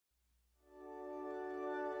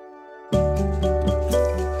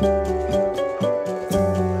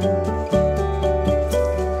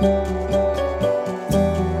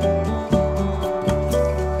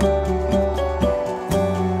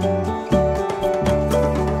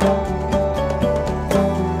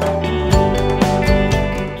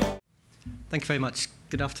very much.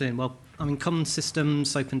 Good afternoon. Well, I mean, common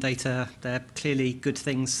systems, open data, they're clearly good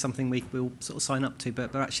things, something we will sort of sign up to,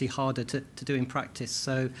 but they're actually harder to do in practice.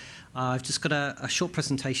 So I've just got a short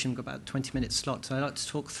presentation, we've got about a 20-minute slot, so I'd like to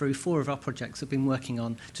talk through 4 of our projects we've been working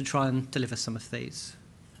on to try and deliver some of these.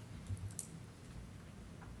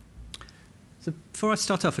 So before I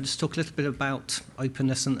start off, I'll just talk a little bit about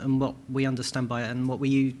openness and what we understand by it and what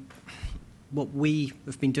we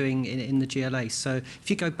have been doing in the GLA. So if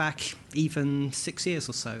you go back even 6 years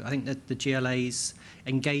or so, I think that the GLA's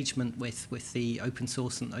engagement with the open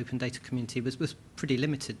source and open data community was pretty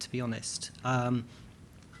limited, to be honest.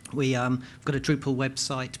 We've got a Drupal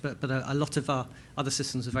website, but a lot of our other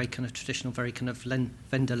systems are very kind of traditional, very kind of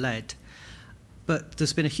vendor-led. But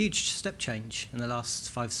there's been a huge step change in the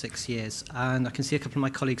last 5-6 years, and I can see a couple of my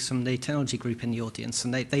colleagues from the technology group in the audience,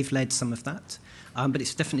 and they've led some of that. But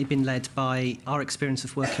it's definitely been led by our experience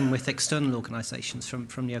of working with external organisations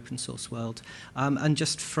from the open source world, and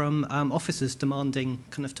just from officers demanding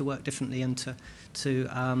kind of to work differently and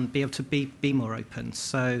to be able to be more open.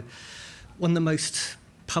 So one of the most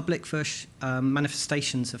public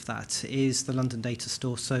manifestations of that is the London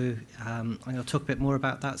DataStore. So I'm going to talk a bit more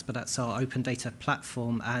about that, but that's our open data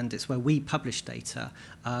platform, and it's where we publish data.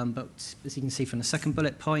 But as you can see from the second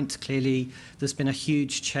bullet point, clearly there's been a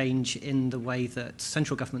huge change in the way that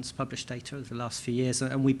central governments publish data over the last few years,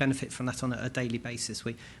 and we benefit from that on a daily basis.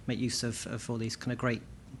 We make use of all these kind of great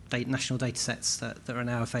national data sets that are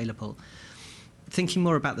now available. Thinking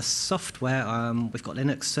more about the software, we've got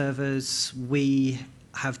Linux servers. We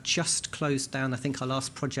have just closed down, I think, our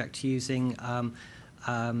last project using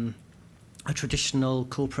a traditional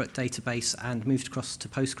corporate database and moved across to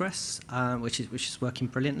Postgres, which is working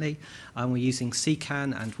brilliantly. We're using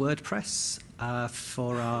CCAN and WordPress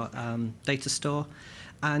for our data store.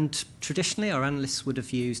 And traditionally, our analysts would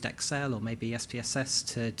have used Excel or maybe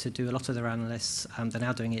SPSS to do a lot of their analysis. They're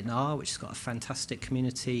now doing it in R, which has got a fantastic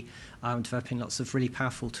community, developing lots of really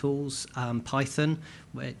powerful tools. Python,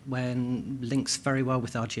 when links very well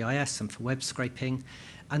with ArcGIS and for web scraping.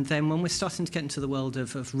 And then when we're starting to get into the world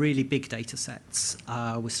of really big data sets,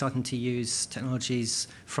 we're starting to use technologies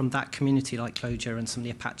from that community like Clojure and some of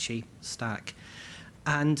the Apache stack.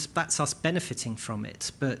 And that's us benefiting from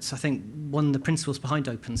it. But I think one of the principles behind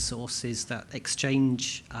open source is that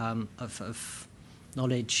exchange of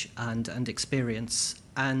knowledge and experience.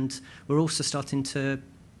 And we're also starting to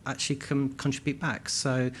actually contribute back.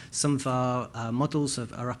 So some of our models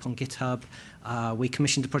are up on GitHub. We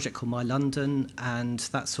commissioned a project called My London, and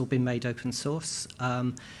that's all been made open source.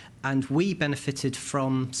 And we benefited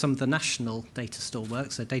from some of the national data store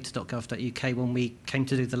work, so data.gov.uk, when we came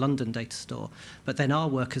to do the London data store. But then our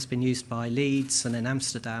work has been used by Leeds and in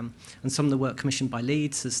Amsterdam. And some of the work commissioned by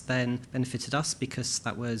Leeds has then benefited us because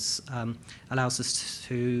that allows us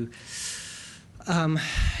to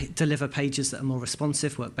deliver pages that are more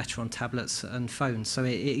responsive, work better on tablets and phones. So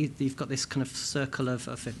you've got this kind of circle of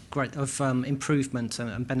improvement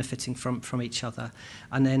and benefiting from each other.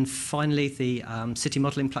 And then finally, the city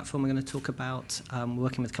modelling platform we're going to talk about,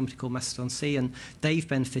 working with a company called Mastodon C, and they've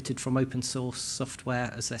benefited from open source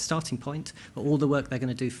software as their starting point. But all the work they're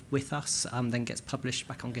going to do with us then gets published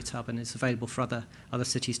back on GitHub and is available for other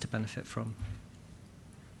cities to benefit from.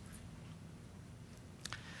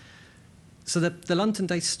 So the London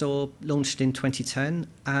Data Store launched in 2010,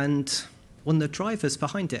 and one of the drivers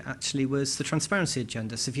behind it actually was the transparency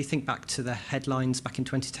agenda. So if you think back to the headlines back in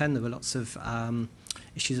 2010, there were lots of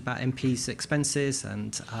issues about MPs' expenses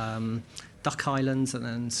and duck islands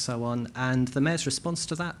and so on. And the mayor's response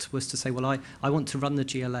to that was to say, well, I want to run the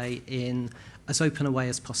GLA in as open a way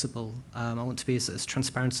as possible. I want to be as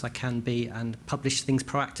transparent as I can be and publish things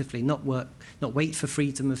proactively, not wait for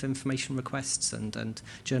freedom of information requests and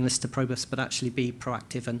journalists to probe us, but actually be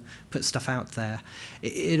proactive and put stuff out there.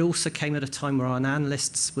 It also came at a time where our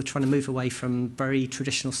analysts were trying to move away from very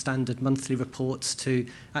traditional standard monthly reports to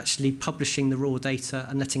actually publishing the raw data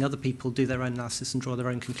and letting other people do their own analysis and draw their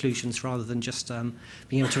own conclusions rather than just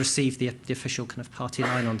being able to receive the official kind of party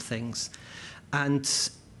line on things. And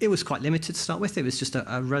it was quite limited to start with. It was just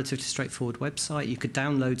a relatively straightforward website. You could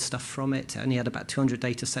download stuff from it. It only had about 200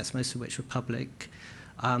 data sets, most of which were public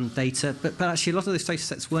data. But actually, a lot of those data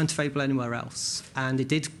sets weren't available anywhere else. And it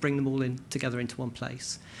did bring them all together into one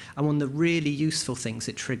place. And one of the really useful things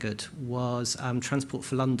it triggered was Transport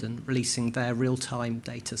for London releasing their real-time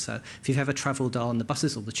data. So if you've ever travelled on the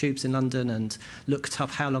buses or the tubes in London and looked up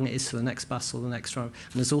how long it is for the next bus or the next row,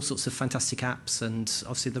 and there's all sorts of fantastic apps and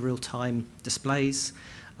obviously the real-time displays.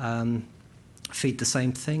 feed the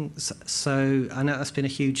same things. So I know that's been a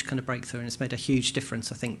huge kind of breakthrough, and it's made a huge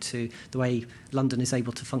difference, I think, to the way London is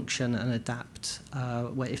able to function and adapt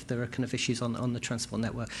if there are kind of issues on the transport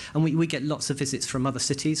network. And we get lots of visits from other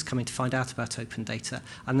cities coming to find out about open data,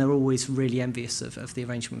 and they're always really envious of the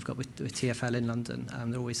arrangement we've got with TfL in London.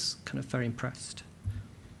 They're always kind of very impressed.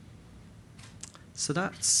 So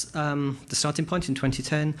that's the starting point in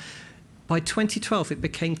 2010. By 2012, it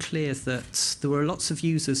became clear that there were lots of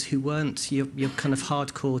users who weren't your kind of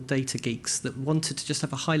hardcore data geeks that wanted to just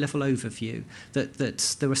have a high-level overview, that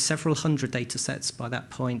there were several hundred data sets by that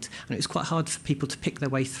point, and it was quite hard for people to pick their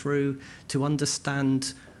way through, to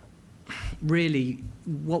understand really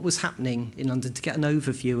what was happening in London, to get an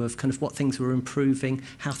overview of kind of what things were improving,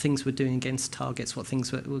 how things were doing against targets, what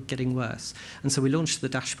things were getting worse. And so we launched the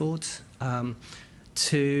dashboard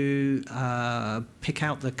to pick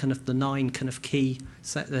out the 9 kind of key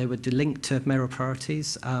set. They were linked to mayoral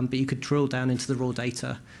priorities, but you could drill down into the raw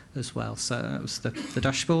data as well. So that was the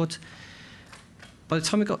dashboard. By the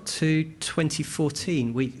time we got to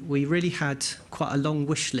 2014, we really had quite a long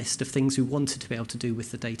wish list of things we wanted to be able to do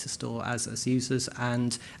with the data store as users,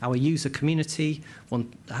 and our user community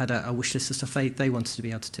had a wish list of stuff they wanted to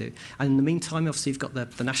be able to do. And in the meantime, obviously, you've got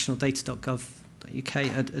the national data.gov UK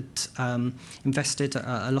had invested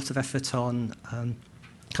a lot of effort on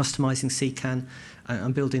customising CCAN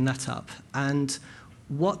and building that up. And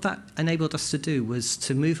what that enabled us to do was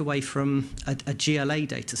to move away from a GLA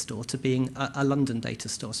data store to being a London data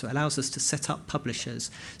store. So it allows us to set up publishers.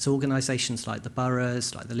 So organisations like the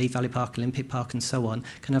boroughs, like the Lee Valley Park, Olympic Park and so on,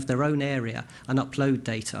 can have their own area and upload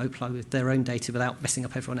their own data without messing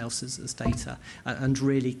up everyone else's data, and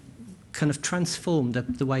really kind of transformed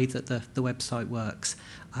the way that the website works.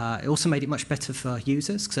 It also made it much better for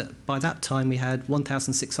users, because by that time we had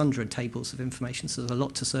 1,600 tables of information, so there's a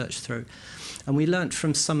lot to search through. And we learnt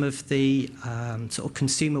from some of the sort of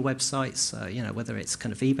consumer websites, whether it's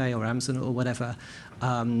kind of eBay or Amazon or whatever,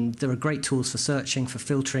 there are great tools for searching, for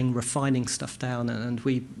filtering, refining stuff down, and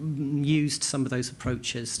we used some of those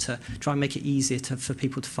approaches to try and make it easier for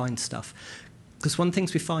people to find stuff. Because one of the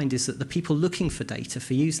things we find is that the people looking for data,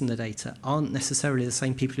 for using the data, aren't necessarily the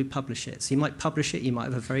same people who publish it. So you might publish it, you might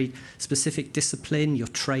have a very specific discipline, you're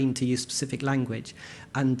trained to use specific language,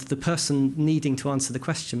 and the person needing to answer the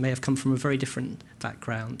question may have come from a very different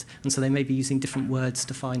background, and so they may be using different words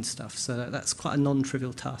to find stuff. So that's quite a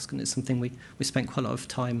non-trivial task, and it's something we spent quite a lot of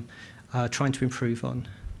time trying to improve on.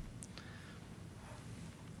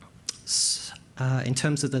 In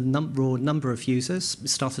terms of the raw number of users, we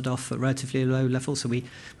started off at a relatively low level, so we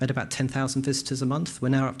had about 10,000 visitors a month. We're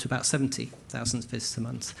now up to about 70,000 visitors a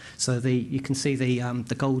month. So you can see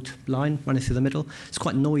the gold line running through the middle. It's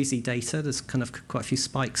quite noisy data. There's kind of quite a few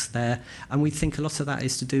spikes there. And we think a lot of that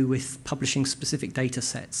is to do with publishing specific data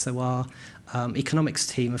sets. So our economics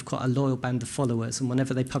team have quite a loyal band of followers, and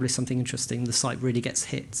whenever they publish something interesting, the site really gets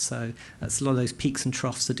hit. So that's a lot of those peaks and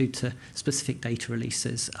troughs are due to specific data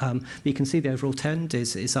releases. But you can see the overall trend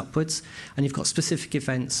is upwards, and you've got specific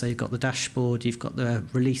events. So you've got the dashboard, you've got the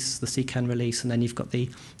release, the CCAN release, and then you've got the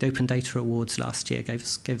Open Data Awards last year gave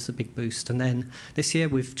us a big boost. And then this year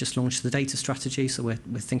we've just launched the data strategy, so we're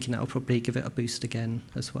thinking that will probably give it a boost again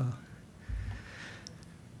as well.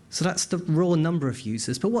 So that's the raw number of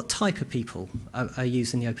users, but what type of people are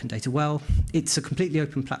using the open data? Well, it's a completely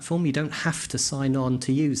open platform. You don't have to sign on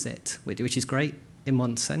to use it, which is great in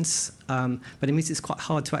one sense, but it means it's quite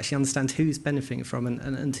hard to actually understand who's benefiting from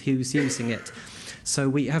and who's using it. So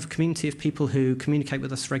we have a community of people who communicate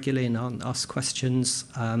with us regularly and ask questions.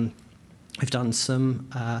 We've done some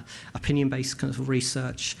opinion-based kind of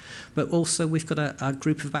research, but also we've got a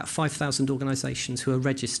group of about 5,000 organisations who are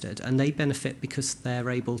registered, and they benefit because they're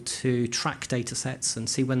able to track data sets and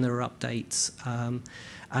see when there are updates,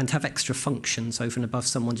 and have extra functions over and above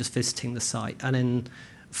someone just visiting the site. And then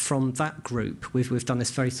from that group, we've done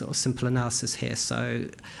this very sort of simple analysis here. So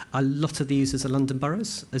a lot of the users are London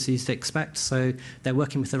boroughs, as you'd expect. So they're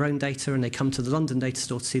working with their own data, and they come to the London data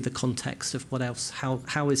store to see the context of what else,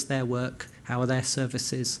 how is their work, how are their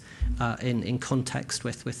services in context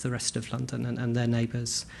with the rest of London and their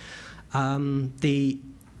neighbours. The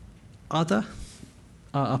other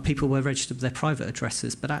are people who are registered with their private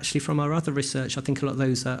addresses, but actually from our other research, I think a lot of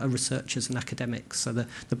those are researchers and academics, so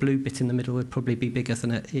the blue bit in the middle would probably be bigger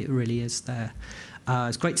than it really is there.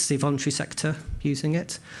 It's great to see voluntary sector using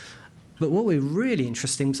it, but what we're really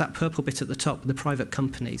interesting was that purple bit at the top, the private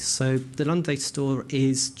companies. So the London Data Store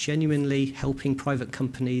is genuinely helping private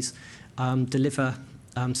companies deliver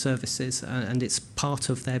services, and it's part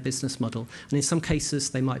of their business model. And in some cases,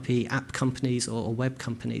 they might be app companies or web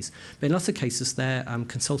companies. But in other cases, they're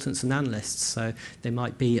consultants and analysts. So they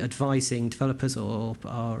might be advising developers or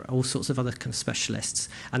all sorts of other kind of specialists.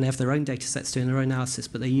 And they have their own data sets doing their own analysis,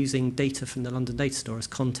 but they're using data from the London DataStore as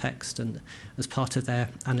context and as part of their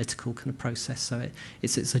analytical kind of process. So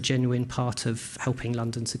it's a genuine part of helping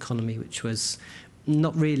London's economy, which was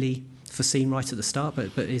not really foreseen right at the start,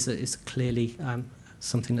 but is clearly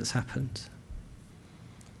something that's happened.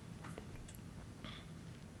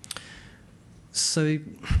 So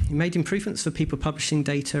you made improvements for people publishing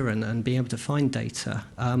data and being able to find data.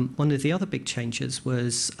 One of the other big changes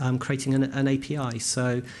was creating an API,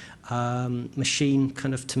 so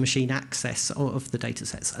machine-to-machine access of the data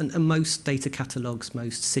sets. And most data catalogues,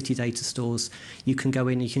 most city data stores, you can go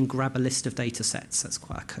in, you can grab a list of data sets. That's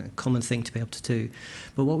quite a common thing to be able to do.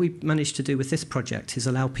 But what we managed to do with this project is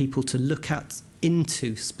allow people to look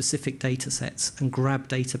into specific data sets and grab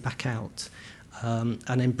data back out. And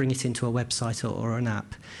then bring it into a website or an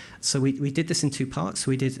app. So we did this in two parts.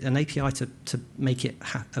 We did an API to make it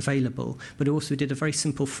available, but also we did a very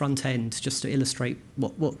simple front end just to illustrate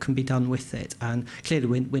what can be done with it. And clearly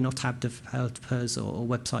we're not app developers or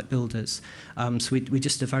website builders. So we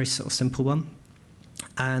just did a very sort of simple one.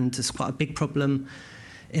 And there's quite a big problem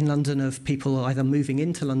in London of people either moving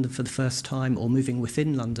into London for the first time or moving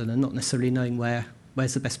within London and not necessarily knowing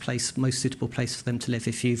where's the best place, most suitable place for them to live.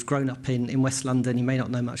 If you've grown up in West London, you may not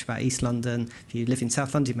know much about East London. If you live in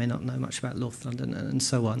South London, you may not know much about North London, and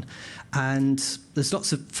so on. And there's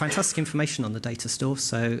lots of fantastic information on the data store.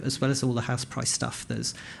 So as well as all the house price stuff,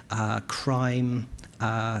 there's crime,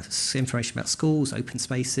 information about schools, open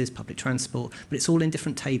spaces, public transport, but it's all in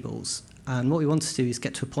different tables. And what we want to do is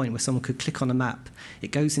get to a point where someone could click on a map,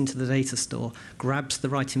 it goes into the data store, grabs the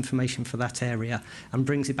right information for that area, and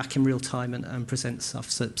brings it back in real time and presents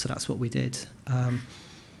stuff. So that's what we did.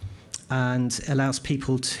 And allows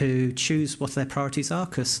people to choose what their priorities are,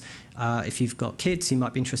 because if you've got kids, you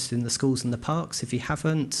might be interested in the schools and the parks. If you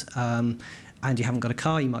haven't, and you haven't got a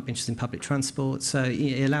car, you might be interested in public transport. So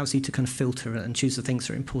it allows you to kind of filter and choose the things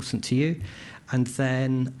that are important to you. And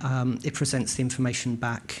then it presents the information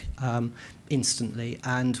back instantly.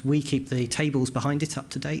 And we keep the tables behind it up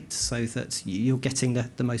to date so that you're getting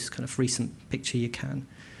the most kind of recent picture you can.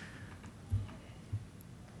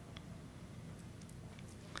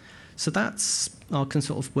 So that's our kind of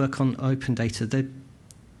sort of work on open data.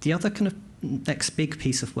 The other kind of next big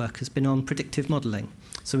piece of work has been on predictive modelling.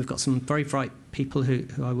 So we've got some very bright people who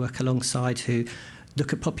I work alongside who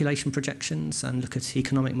look at population projections and look at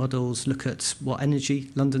economic models, look at what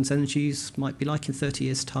London's energy use might be like in 30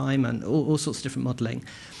 years' time, and all sorts of different modelling.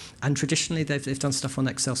 And traditionally, they've done stuff on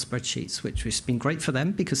Excel spreadsheets, which has been great for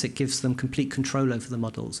them because it gives them complete control over the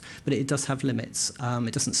models. But it does have limits.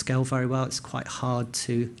 It doesn't scale very well. It's quite hard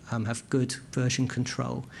to have good version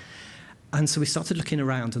control. And so we started looking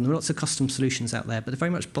around, and there are lots of custom solutions out there, but they're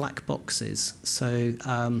very much black boxes. So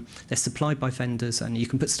they're supplied by vendors, and you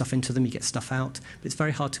can put stuff into them, you get stuff out. But it's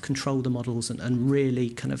very hard to control the models and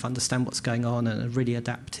really kind of understand what's going on and really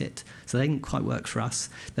adapt it. So they didn't quite work for us.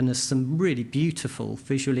 Then there's some really beautiful,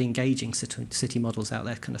 visually engaging city models out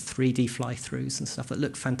there, kind of 3D fly-throughs and stuff that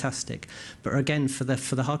look fantastic. But again, for the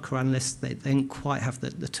hardcore analysts, they didn't quite have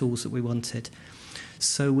the tools that we wanted.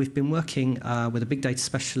 So we've been working with a big data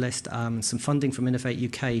specialist, some funding from Innovate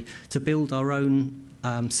UK, to build our own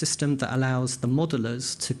system that allows the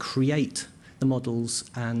modelers to create the models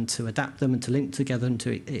and to adapt them and to link together and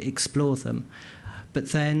to explore them.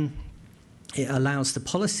 But then it allows the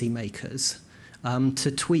policymakers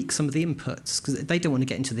to tweak some of the inputs, because they don't want to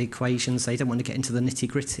get into the equations, they don't want to get into the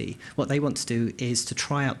nitty-gritty. What they want to do is to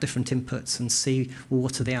try out different inputs and see, well,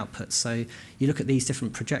 what are the outputs. So you look at these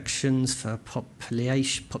different projections for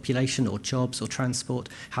population or jobs or transport,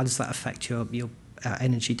 how does that affect your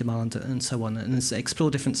energy demand and so on, and explore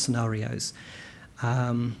different scenarios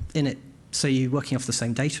in it. So you're working off the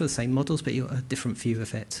same data, the same models, but you've got a different view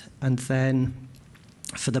of it. And then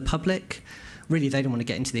for the public, really, they don't want to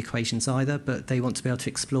get into the equations either, but they want to be able to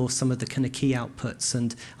explore some of the kind of key outputs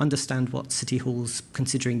and understand what City Hall's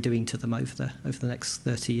considering doing to them over the next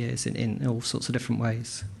 30 years in all sorts of different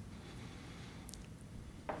ways.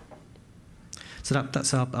 So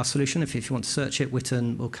that's our solution. If you want to search it,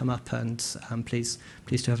 Witten will come up, and please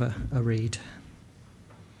do have a read.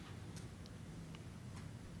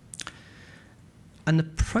 And the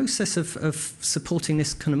process of supporting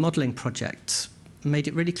this kind of modelling project made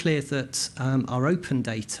it really clear that our open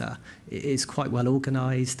data is quite well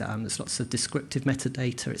organised. There's lots of descriptive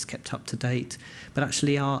metadata. It's kept up to date. But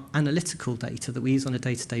actually our analytical data that we use on a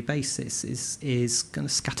day-to-day basis is kind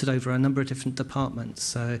of scattered over a number of different departments.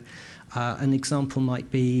 So an example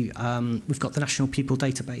might be we've got the National Pupil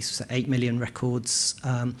Database, so 8 million records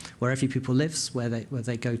where every pupil lives, where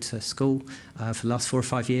they go to school for the last 4 or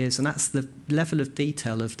 5 years. And that's the level of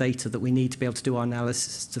detail of data that we need to be able to do our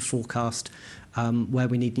analysis to forecast where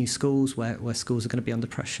we need new schools, where schools are going to be under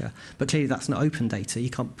pressure. But clearly that's not open data. You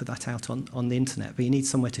can't put that out on the internet, but you need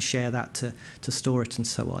somewhere to share that, to store it and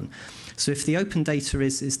so on. So if the open data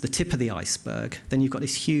is the tip of the iceberg, then you've got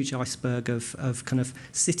this huge iceberg of kind of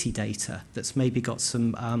city data that's maybe got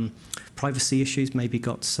some privacy issues, maybe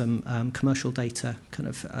got some commercial data kind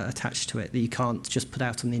of attached to it that you can't just put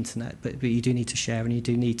out on the internet, but you do need to share and you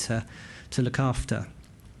do need to look after.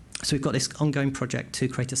 So we've got this ongoing project to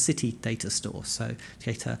create a city data store, so to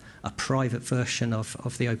create a private version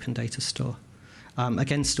of the open data store.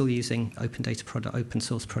 Again, still using open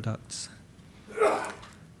source products.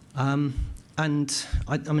 And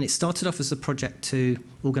I mean, it started off as a project to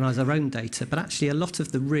organise our own data, but actually a lot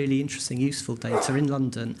of the really interesting, useful data in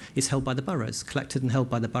London is held by the boroughs, collected and held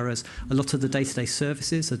by the boroughs. A lot of the day-to-day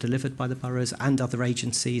services are delivered by the boroughs and other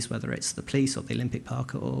agencies, whether it's the police or the Olympic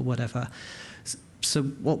Park or whatever. So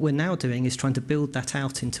what we're now doing is trying to build that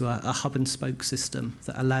out into a hub and spoke system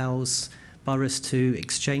that allows boroughs to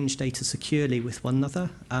exchange data securely with one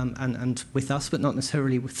another and with us, but not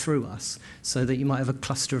necessarily through us, so that you might have a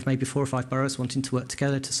cluster of maybe 4 or 5 boroughs wanting to work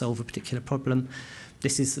together to solve a particular problem.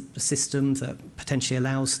 This is a system that potentially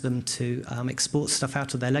allows them to export stuff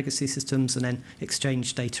out of their legacy systems and then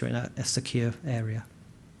exchange data in a secure area.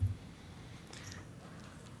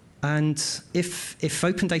 And if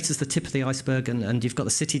open data is the tip of the iceberg and you've got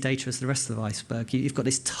the city data as the rest of the iceberg, you've got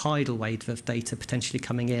this tidal wave of data potentially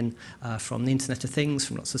coming in from the Internet of Things,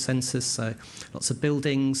 from lots of sensors. So lots of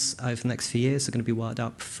buildings over the next few years are going to be wired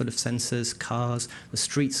up full of sensors, cars, the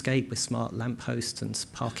streetscape with smart lampposts and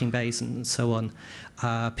parking bays and so on.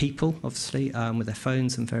 People, obviously, with their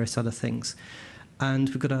phones and various other things. And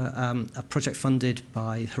we've got a project funded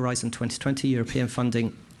by Horizon 2020, European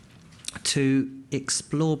funding, to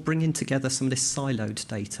explore bringing together some of this siloed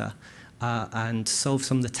data and solve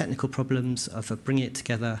some of the technical problems of bringing it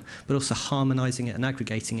together, but also harmonizing it and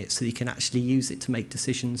aggregating it so that you can actually use it to make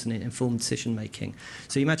decisions and inform decision making.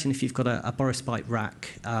 So you imagine if you've got a Boris Bite rack,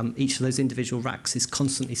 each of those individual racks is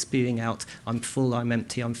constantly spewing out, I'm full, I'm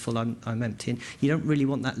empty, I'm full, I'm empty. And you don't really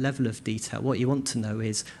want that level of detail. What you want to know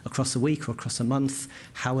is across a week or across a month,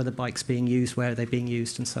 how are the bikes being used, where are they being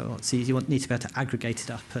used, and so on. So you need to be able to aggregate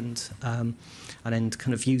it up and then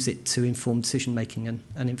kind of use it to inform decision making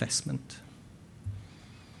and investment.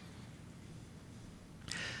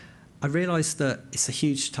 I realise that it's a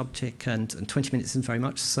huge topic and 20 minutes isn't very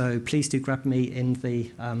much, so please do grab me in the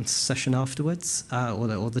session afterwards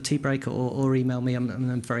or the tea break or email me.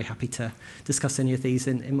 I'm very happy to discuss any of these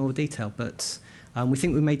in more detail. But we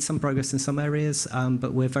think we've made some progress in some areas,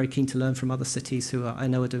 but we're very keen to learn from other cities who I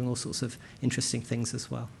know are doing all sorts of interesting things as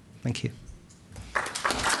well. Thank you.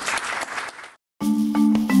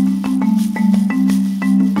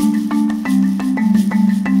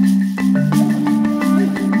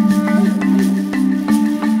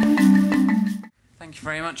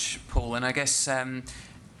 Very much, Paul, and I guess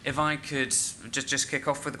if I could just kick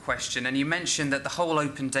off with a question, and you mentioned that the whole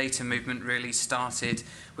open data movement really started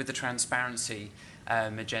with the transparency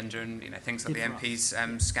agenda and things like the MP's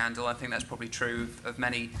scandal. I think that's probably true of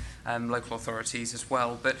many local authorities as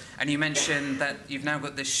well. And you mentioned that you've now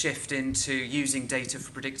got this shift into using data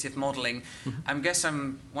for predictive modelling. I guess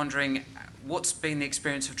I'm wondering what's been the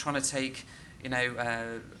experience of trying to take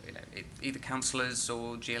either councillors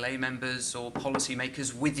or GLA members or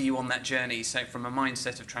policymakers with you on that journey, so from a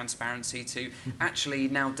mindset of transparency to actually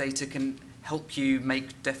now data can help you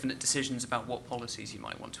make definite decisions about what policies you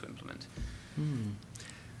might want to implement?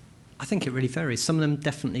 I think it really varies. Some of them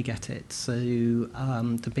definitely get it. So there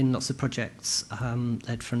have been lots of projects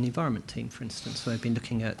led from the environment team, for instance, where we've been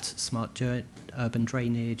looking at smart urban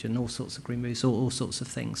drainage and all sorts of green roofs, all sorts of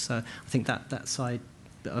things. So I think that side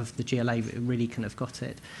of the GLA really kind of got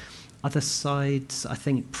it. Other sides, I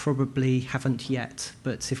think, probably haven't yet,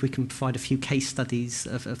 but if we can provide a few case studies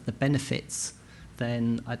of the benefits,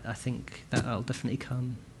 then I think that'll definitely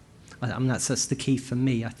come. I mean, that's the key for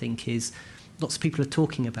me, I think, is lots of people are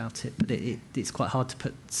talking about it, but it's quite hard to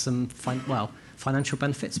put some, financial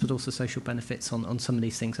benefits, but also social benefits on some of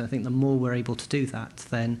these things. And I think the more we're able to do that,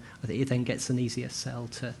 then I think it then gets an easier sell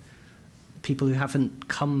to people who haven't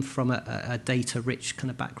come from a data-rich kind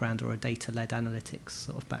of background or a data-led analytics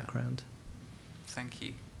sort of background. Thank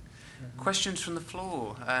you. Questions from the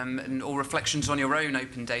floor, or reflections on your own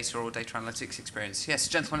open data or data analytics experience? Yes,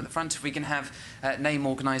 gentleman at the front, if we can have name,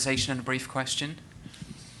 organisation and a brief question.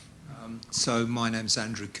 So my name's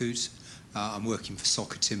Andrew Coote. I'm working for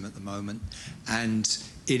Socitm at the moment, and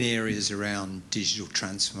in areas around digital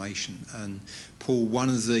transformation. And Paul, one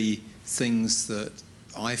of the things that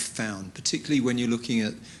I've found, particularly when you're looking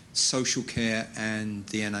at social care and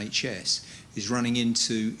the NHS, is running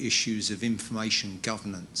into issues of information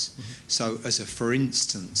governance. So for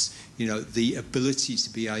instance, you know, the ability to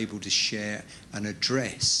be able to share an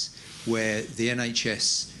address where the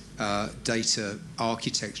NHS data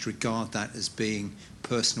architects regard that as being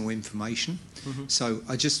personal information. So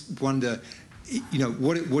I just wonder, you know,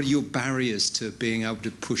 what are your barriers to being able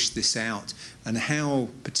to push this out, and how,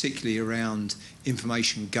 particularly around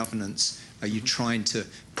information governance, are you trying to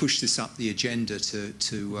push this up the agenda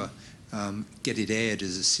to get it aired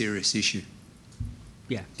as a serious issue?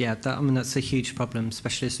 Yeah, I mean, that's a huge problem,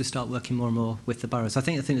 especially as we start working more and more with the boroughs. I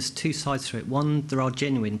think there's two sides to it. One, there are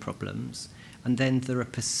genuine problems, and then there are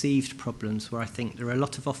perceived problems where I think there are a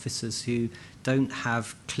lot of officers who don't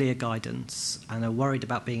have clear guidance and are worried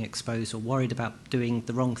about being exposed or worried about doing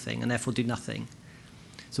the wrong thing and therefore do nothing.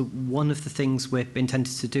 So one of the things we're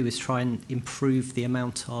intended to do is try and improve the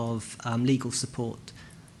amount of legal support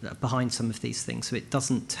behind some of these things, so it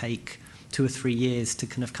doesn't take 2 or 3 years to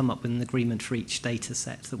kind of come up with an agreement for each data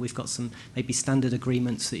set, that we've got some maybe standard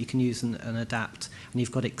agreements that you can use and adapt, and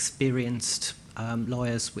you've got experienced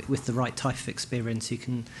lawyers with the right type of experience who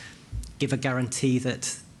can give a guarantee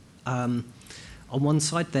that on one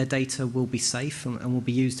side their data will be safe and will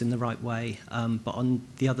be used in the right way, but on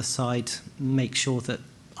the other side make sure that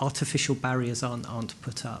artificial barriers aren't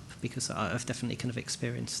put up, because I've definitely kind of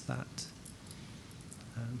experienced that.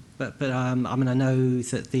 I mean, I know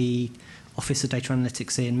that the Office of Data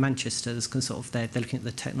Analytics in Manchester is sort of they're looking at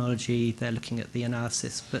the technology, they're looking at the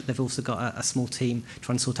analysis, but they've also got a small team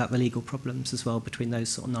trying to sort out the legal problems as well between those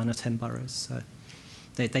sort of 9 or 10 boroughs. So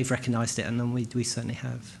they've recognised it, and then we certainly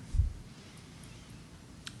have.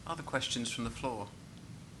 Other questions from the floor?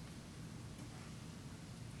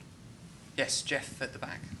 Yes, Jeff at the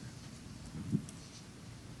back.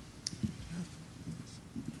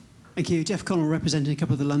 Thank you. Jeff Connell, representing a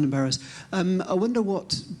couple of the London boroughs. I wonder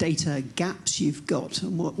what data gaps you've got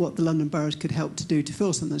and what the London boroughs could help to do to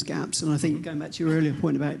fill some of those gaps. And I think, going back to your earlier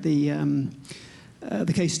point about the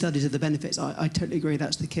case studies of the benefits, I totally agree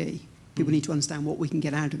that's the key. People need to understand what we can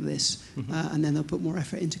get out of this, and then they'll put more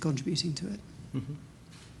effort into contributing to it.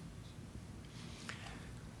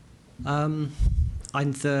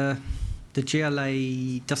 And the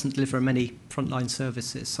GLA doesn't deliver many frontline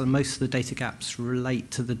services, so most of the data gaps relate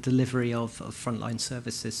to the delivery of frontline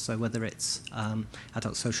services. So whether it's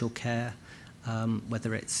adult social care,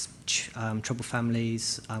 whether it's troubled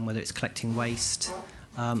families, whether it's collecting waste,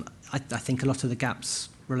 I think a lot of the gaps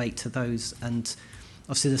relate to those. And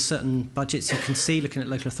obviously there's certain budgets you can see, looking at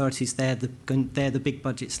local authorities, they're the big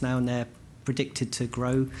budgets now, and they're predicted to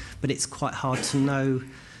grow, but it's quite hard to know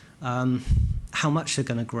how much they're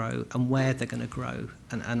going to grow and where they're going to grow,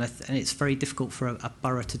 and it's very difficult for a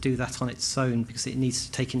borough to do that on its own, because it needs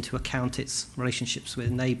to take into account its relationships with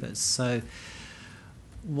neighbours. So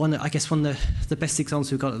I guess one of the best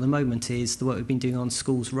examples we've got at the moment is the work we've been doing on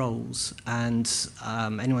schools' roles, and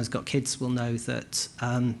anyone who's got kids will know that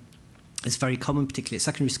it's very common, particularly at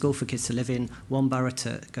secondary school, for kids to live in one borough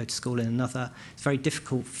to go to school in another. It's very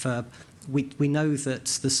difficult for we know that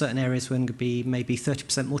there's certain areas where there going to be maybe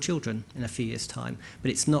 30% more children in a few years' time,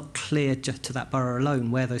 but it's not clear just to that borough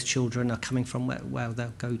alone where those children are coming from, where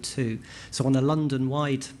they'll go to. So on a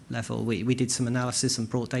London-wide level, we did some analysis and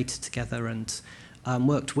brought data together and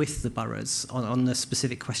worked with the boroughs on the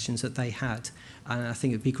specific questions that they had. And I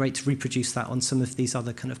think it would be great to reproduce that on some of these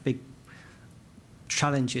other kind of big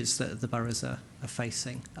challenges that the boroughs are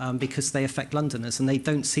facing, because they affect Londoners, and they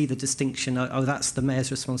don't see the distinction, oh, that's the mayor's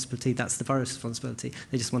responsibility, that's the borough's responsibility.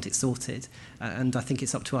 They just want it sorted. And I think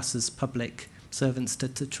it's up to us as public servants to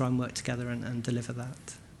try and work together and deliver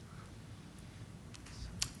that.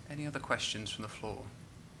 Any other questions from the floor?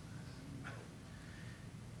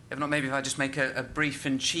 If not, maybe if I just make a brief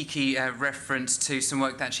and cheeky reference to some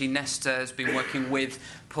work that actually Nesta has been working with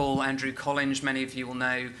Paul, Andrew Collins, many of you will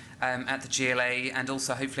know, at the GLA, and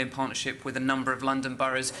also hopefully in partnership with a number of London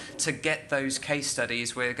boroughs to get those case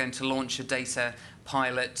studies. We're going to launch a data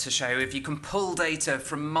pilot to show if you can pull data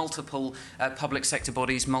from multiple public sector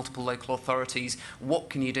bodies, multiple local authorities, what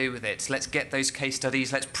can you do with it? Let's get those case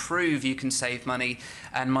studies, let's prove you can save money,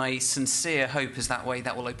 and my sincere hope is that way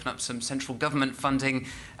that will open up some central government funding,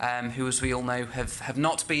 who, as we all know, have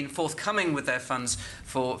not been forthcoming with their funds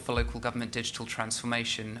for local government digital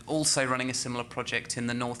transformation. Also running a similar project in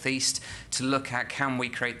the northeast to look at can we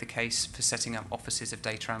create the case for setting up offices of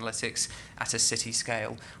data analytics at a city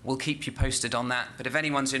scale. We'll keep you posted on that, but if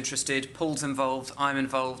anyone's interested, Paul's involved, I'm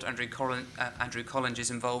involved, Andrew Collins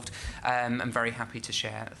is involved. I'm very happy to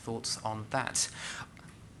share thoughts on that.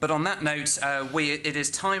 But on that note, it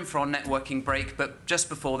is time for our networking break, but just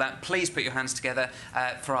before that, please put your hands together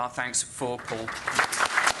for our thanks for Paul.